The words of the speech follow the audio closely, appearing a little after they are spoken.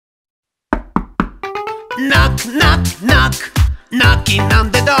Knock, knock, knock, knocking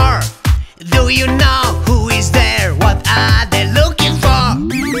on the door. Do you know who is there? What are they looking for?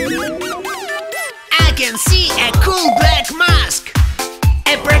 I can see a cool black mask,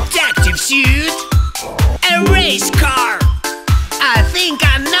 a protective suit, a race car. I think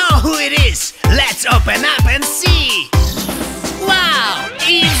I know who it is. Let's open up and see. Wow,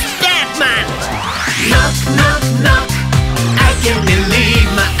 it's Batman! Knock, knock, knock, I can't believe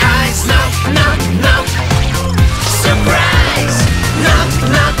my eyes. Knock, knock, knock, surprise! Knock,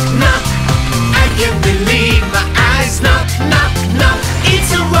 knock, knock, I can't believe my eyes. Knock, knock, knock,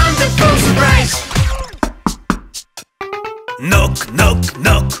 it's a wonderful surprise. Knock, knock,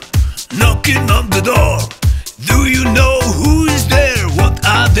 knock, knocking on the door. Do you know who is there? What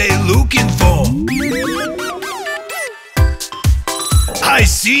are they looking for? I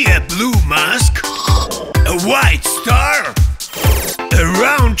see a blue mask, a white star, a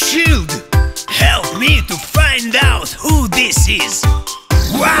round shield. Help me to find out who this is.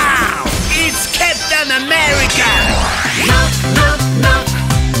 Wow! It's Captain America! Knock, knock, knock,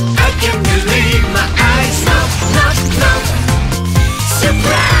 I can't believe my eyes. Knock, knock, knock,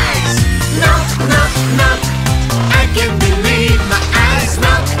 surprise! Knock, knock, knock, I can't believe my eyes.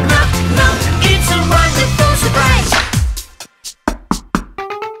 Knock, knock, knock, it's a wonderful surprise.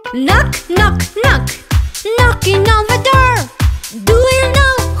 Knock, knock, knock, knocking on the door. Do you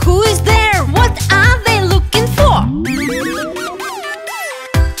know who is there? What are they looking for?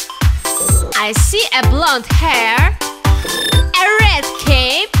 I see a blonde hair, a red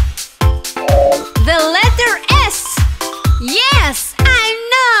cape, the letter S. Yes, I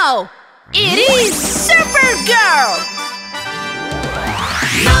know! It is Supergirl!